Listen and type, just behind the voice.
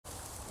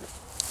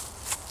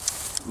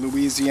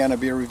Louisiana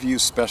Beer Review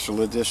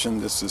Special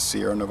Edition. This is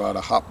Sierra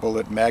Nevada Hot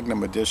Bullet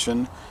Magnum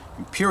Edition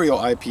Imperial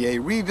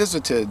IPA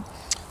Revisited.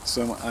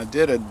 So I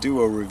did a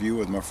duo review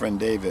with my friend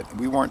David.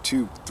 We weren't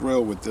too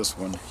thrilled with this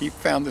one. He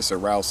found this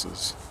at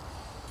Rouse's.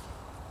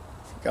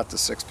 Got the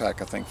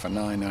 6-pack, I think, for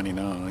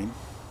 $9.99.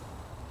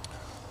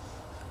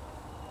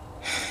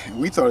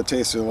 We thought it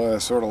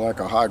tasted sort of like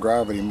a high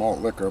gravity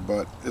malt liquor,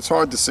 but it's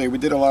hard to say. We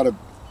did a lot of,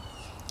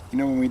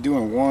 when we're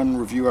doing one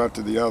review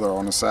after the other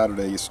on a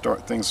Saturday,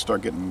 things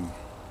start getting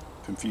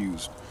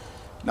confused.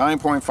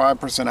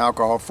 9.5%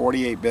 alcohol,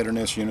 48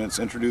 bitterness units,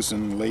 introduced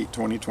in late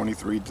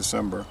 2023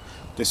 December.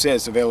 They say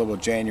it's available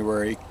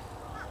January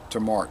to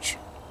March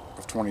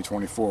of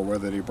 2024.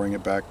 Whether they bring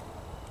it back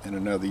in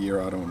another year,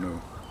 I don't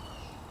know.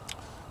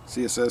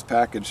 See, it says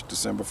packaged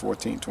December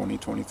 14,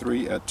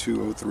 2023 at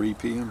 2:03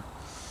 p.m.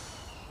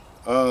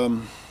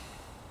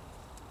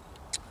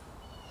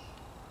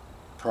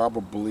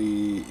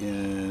 Probably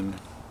in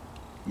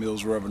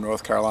Mills River,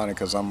 North Carolina,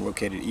 because I'm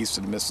located east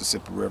of the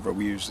Mississippi River.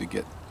 We'll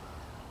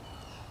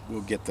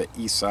get the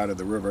east side of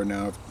the river.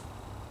 Now,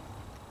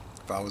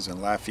 if I was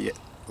in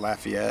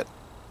Lafayette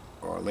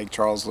or Lake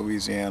Charles,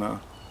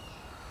 Louisiana,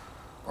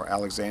 or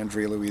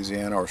Alexandria,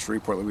 Louisiana, or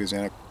Shreveport,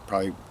 Louisiana,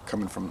 probably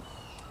coming from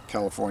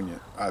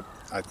California, I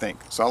think.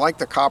 So I like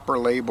the copper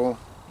label.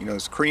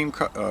 It's cream,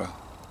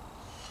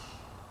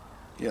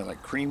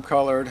 like cream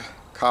colored,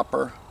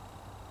 copper,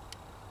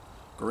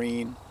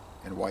 green,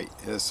 and white.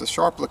 It's a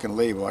sharp looking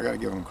label. I gotta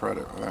give them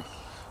credit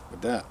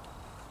with that.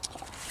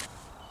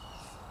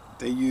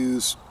 They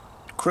use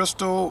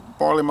crystal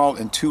barley malt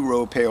and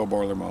 2-row pale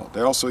barley malt.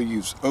 They also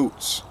use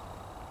oats,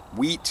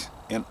 wheat,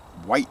 and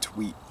white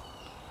wheat.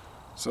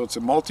 So it's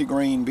a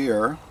multi-grain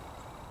beer.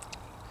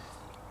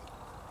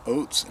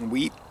 Oats and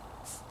wheat.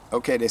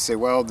 Okay, they say,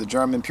 well, the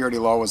German purity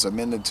law was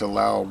amended to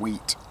allow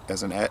wheat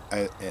as a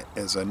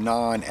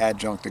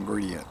non-adjunct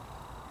ingredient.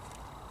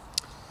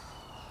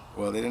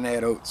 Well, they didn't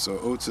add oats, so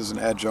oats is an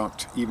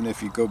adjunct even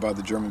if you go by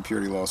the German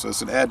purity law. So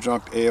it's an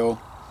adjunct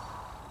ale.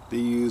 They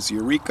use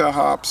Eureka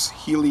hops,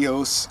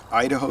 Helios,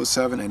 Idaho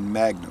 7, and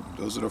Magnum.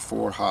 Those are the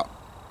 4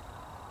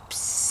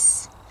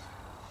 hops.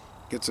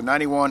 Gets a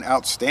 91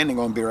 outstanding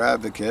on Beer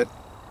Advocate.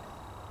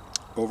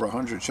 Over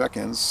 100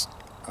 check-ins.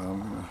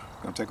 Going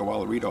to take a while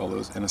to read all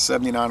those. And a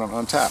 79 on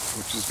Untappd,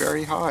 which is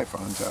very high for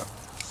Untappd.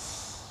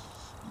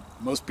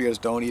 Most beers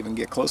don't even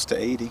get close to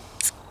 80.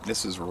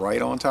 This is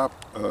right on top,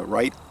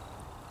 right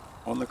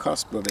on the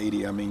cusp of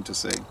 80, I mean to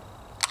say.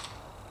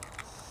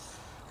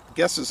 I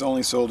guess it's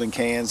only sold in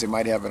cans. They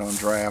might have it on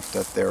draft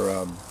at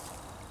their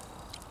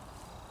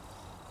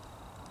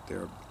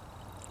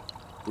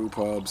brew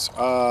pubs.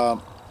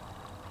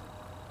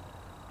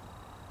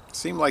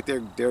 Seem like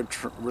they're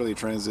really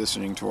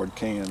transitioning toward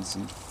cans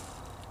and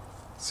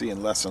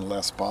seeing less and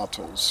less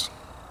bottles.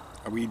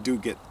 We do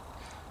get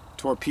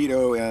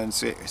Torpedo and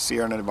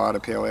Sierra Nevada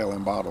Pale Ale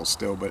in bottles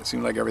still, but it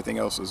seems like everything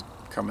else is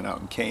coming out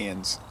in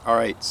cans.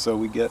 Alright, so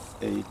we get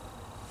a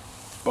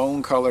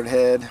bone colored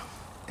head,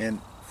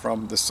 and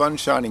from the sun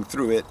shining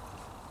through it,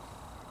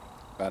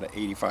 about an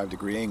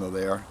 85-degree angle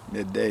there,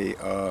 midday,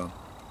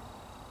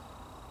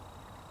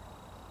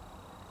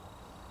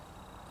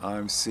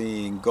 I'm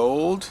seeing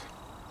gold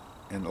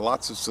and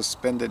lots of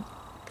suspended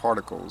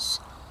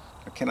particles.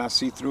 Can I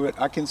see through it?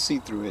 I can see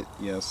through it,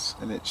 yes,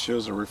 and it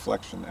shows a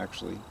reflection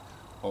actually,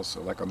 also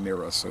like a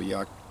mirror. So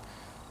yeah, I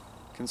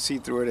can see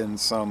through it in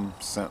some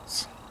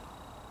sense.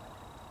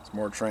 It's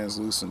more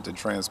translucent than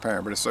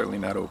transparent, but it's certainly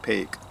not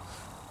opaque.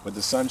 With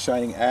the sun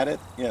shining at it,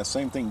 yeah,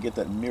 same thing, you get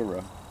that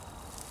mirror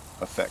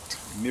effect,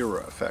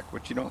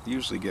 which you don't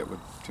usually get with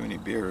too many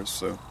beers,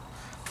 so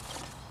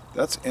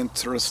that's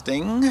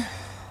interesting.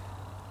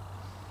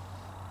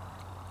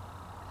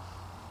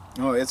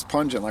 Oh, it's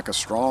pungent, like a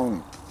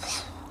strong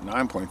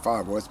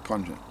 9.5. Well, it's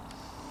pungent.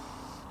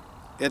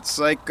 It's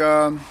like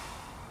a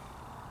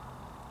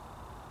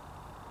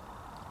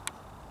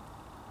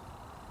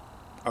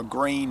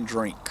grain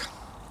drink,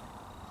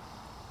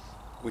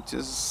 which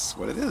is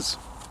what it is.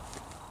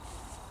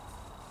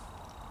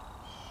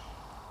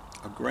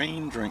 A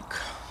grain drink.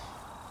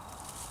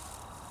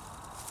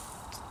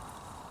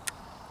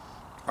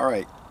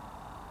 Alright.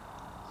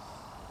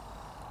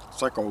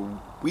 It's like a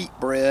wheat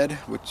bread,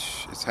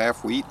 which is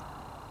half wheat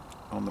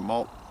on the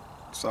malt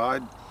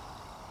side,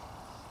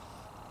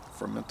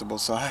 fermentable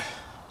side.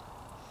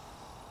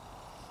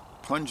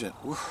 Pungent.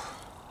 Oof.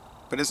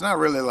 But it's not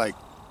really like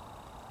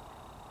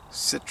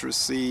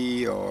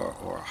citrusy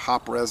or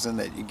hop resin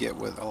that you get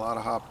with a lot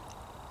of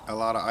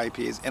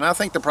IPAs. And I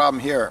think the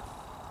problem here,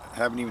 I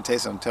haven't even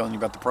tasted it, I'm telling you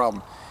about the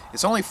problem.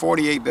 It's only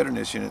 48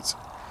 bitterness units.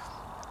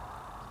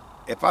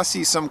 If I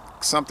see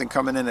something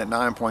coming in at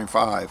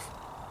 9.5,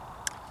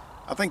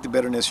 I think the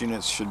bitterness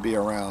units should be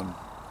around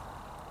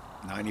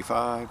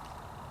 95,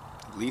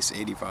 at least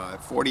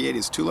 85. 48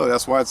 is too low.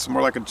 That's why it's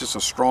more like just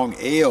a strong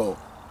ale.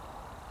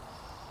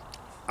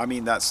 I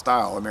mean that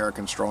style,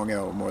 American strong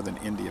ale, more than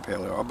India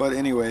Pale Ale. But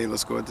anyway,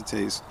 let's go with the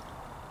taste.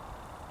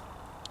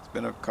 It's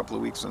been a couple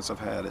of weeks since I've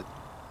had it.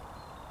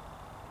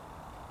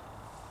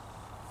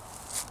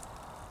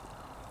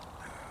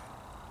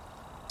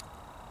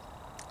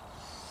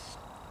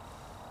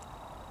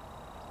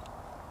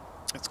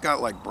 It's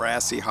got like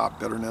brassy hop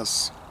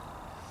bitterness,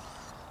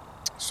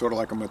 sort of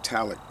like a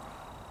metallic.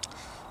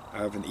 I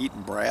haven't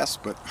eaten brass,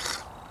 but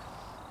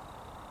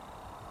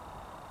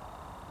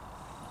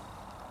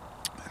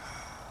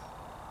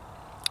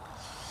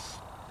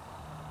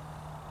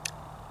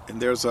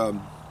and there's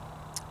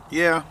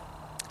yeah,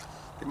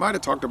 they might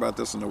have talked about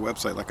this on the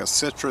website, like a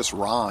citrus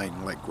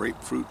rind, like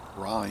grapefruit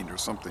rind or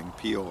something,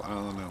 peel, I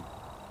don't know.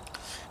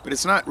 But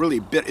it's not really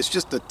bitter, it's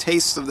just the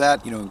taste of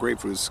that, you know, and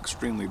grapefruit is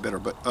extremely bitter,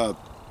 but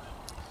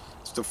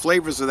it's the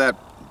flavors of that,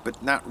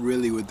 but not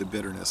really with the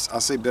bitterness. I'll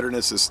say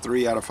bitterness is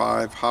 3 out of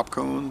 5 hop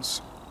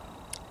cones,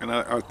 and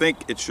I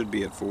think it should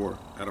be at 4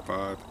 out of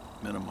 5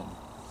 minimum.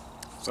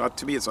 So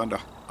to me it's under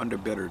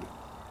bittered.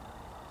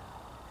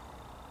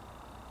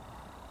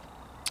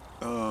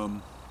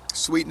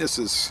 Sweetness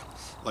is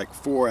like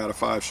 4 out of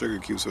 5 sugar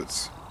cubes, so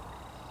it's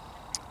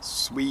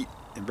sweet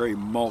and very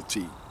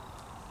malty,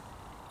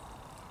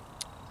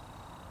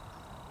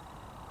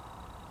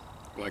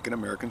 like an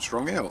American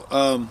strong ale.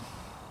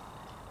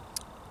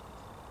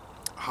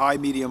 High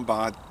medium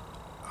body.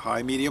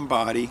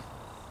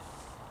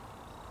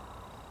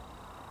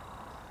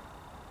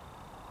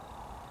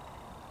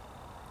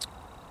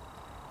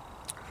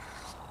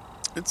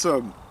 It's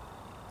a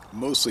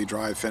mostly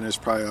dry finish,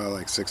 probably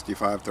like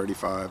 65,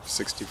 35,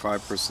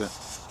 65%.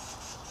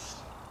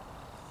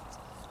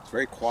 It's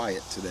very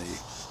quiet today.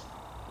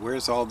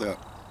 Where's all the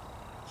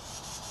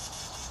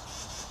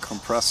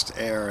compressed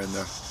air and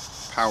the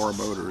power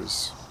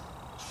motors?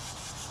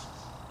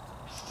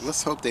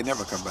 Let's hope they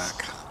never come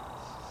back.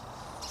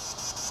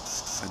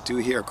 I do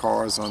hear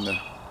cars on the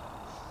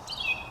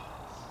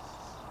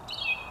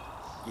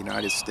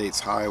United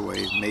States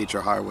highway, major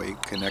highway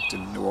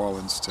connecting New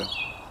Orleans to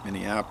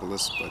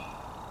Minneapolis, but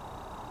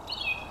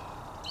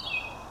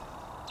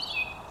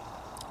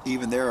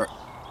even they're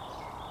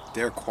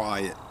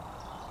quiet,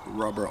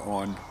 rubber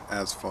on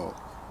asphalt.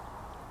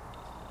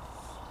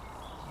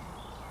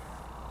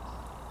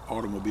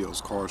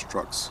 Automobiles, cars,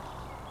 trucks,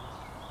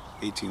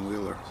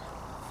 18-wheeler,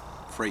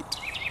 freight.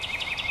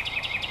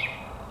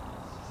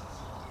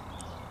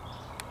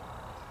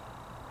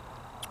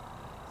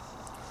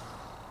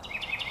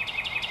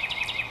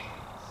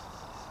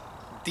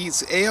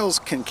 These ales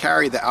can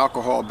carry the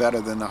alcohol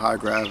better than the high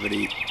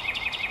gravity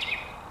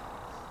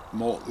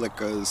malt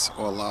liquors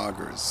or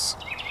lagers,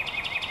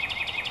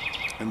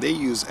 and they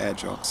use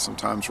adjuncts,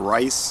 sometimes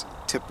rice,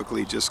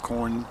 typically just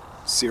corn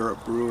syrup,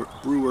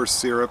 brewer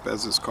syrup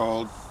as it's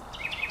called,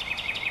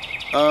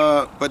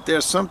 but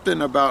there's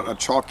something about a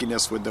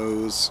chalkiness with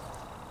those,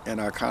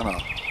 and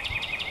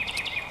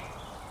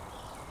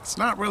it's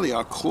not really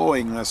a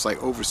cloyingness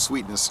like over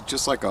sweetness,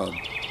 just like I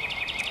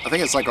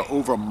think it's like a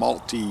over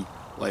malty,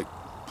 like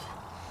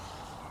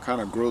kind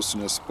of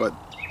grossness, but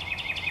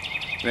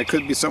it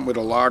could be something with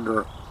a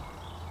lager,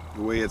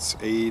 the way it's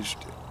aged,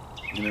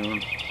 you know,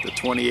 the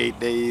 28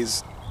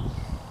 days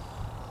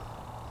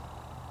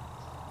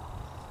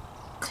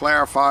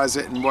clarifies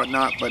it and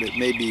whatnot, but it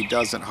maybe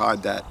doesn't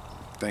hide that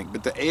thing.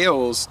 But the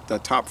ales, the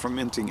top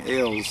fermenting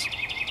ales,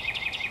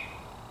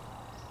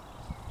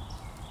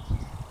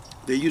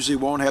 they usually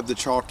won't have the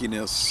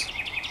chalkiness,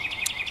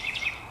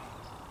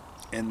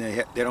 and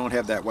they don't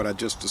have that what I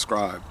just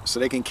described. So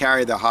they can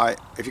carry the high.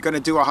 If you're going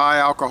to do a high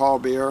alcohol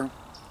beer,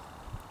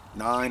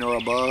 9 or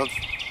above,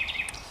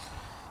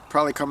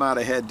 probably come out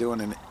ahead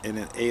doing it in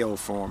an ale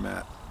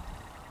format.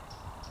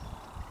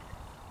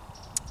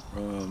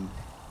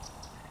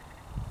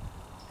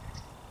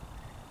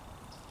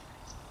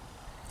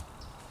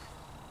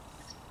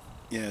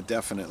 Yeah,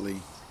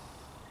 definitely.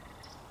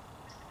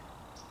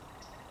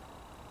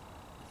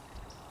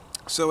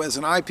 So as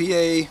an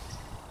IPA,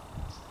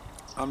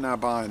 I'm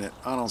not buying it.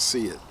 I don't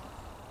see it.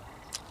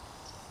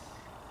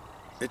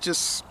 It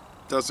just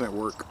doesn't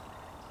work.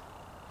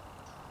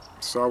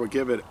 So I would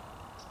give it,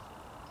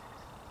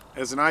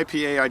 as an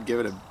IPA, I'd give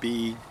it a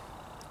B,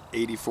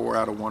 84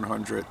 out of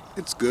 100.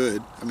 It's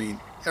good. I mean,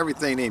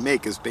 everything they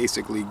make is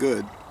basically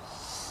good.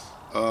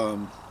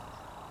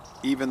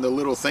 Even the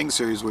Little Thing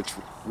series, which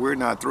we're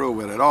not thrilled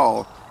with at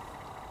all,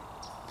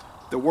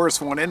 the worst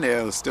one in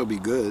there will still be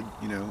good.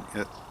 You know,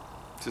 it's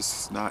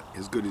just not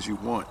as good as you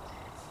want,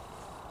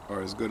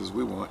 or as good as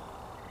we want,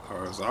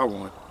 or as I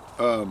want.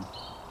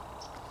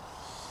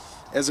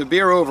 As a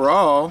beer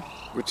overall,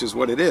 which is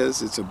what it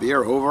is, it's a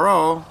beer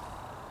overall.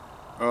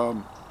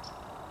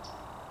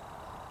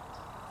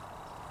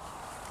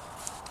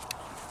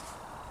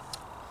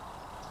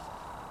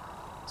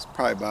 It's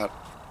probably about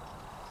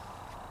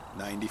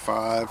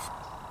 95,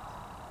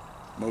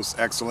 most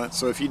excellent.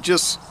 So if you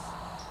just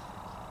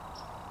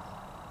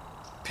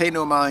pay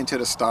no mind to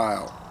the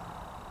style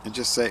and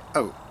just say,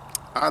 oh,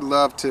 I'd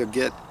love to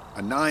get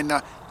a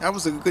that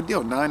was a good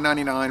deal,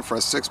 $9.99 for a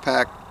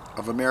 6-pack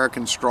of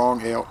American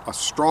strong ale, a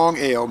strong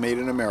ale made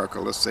in America.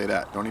 Let's say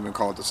that. Don't even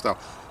call it the style.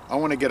 I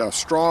want to get a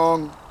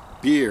strong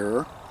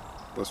beer.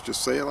 Let's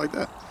just say it like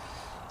that.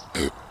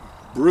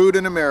 Brewed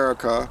in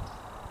America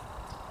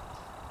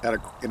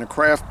in a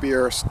craft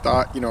beer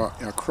style, you know,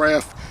 in a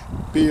craft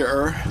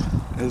beer,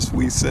 as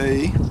we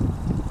say,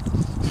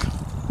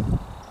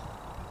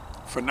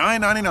 for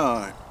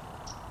 $9.99.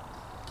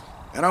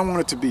 And I want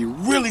it to be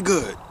really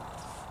good,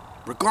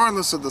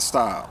 regardless of the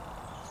style.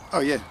 Oh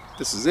yeah,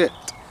 this is it.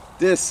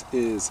 This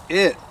is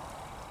it.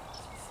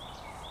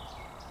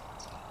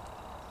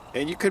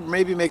 And you could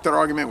maybe make that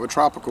argument with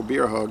Tropical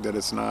Beer Hug that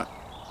it's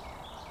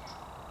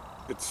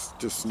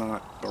just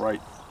not the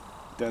right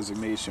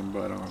designation,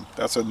 but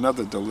that's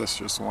another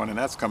delicious one, and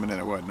that's coming in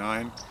at what,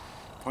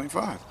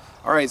 9.5.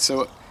 All right,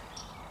 so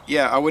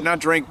yeah, I would not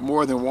drink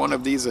more than one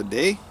of these a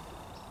day,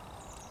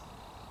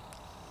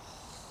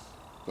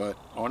 but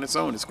on its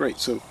own, it's great.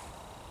 So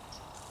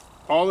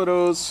all of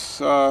those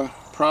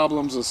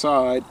problems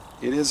aside,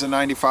 it is a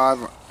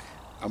 95,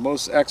 a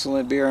most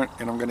excellent beer,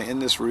 and I'm going to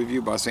end this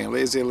review by saying,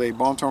 laissez-les,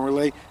 bon temps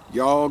relais.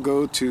 Y'all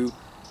go to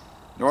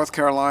North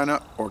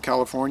Carolina or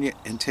California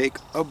and take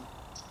a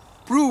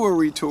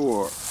brewery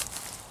tour.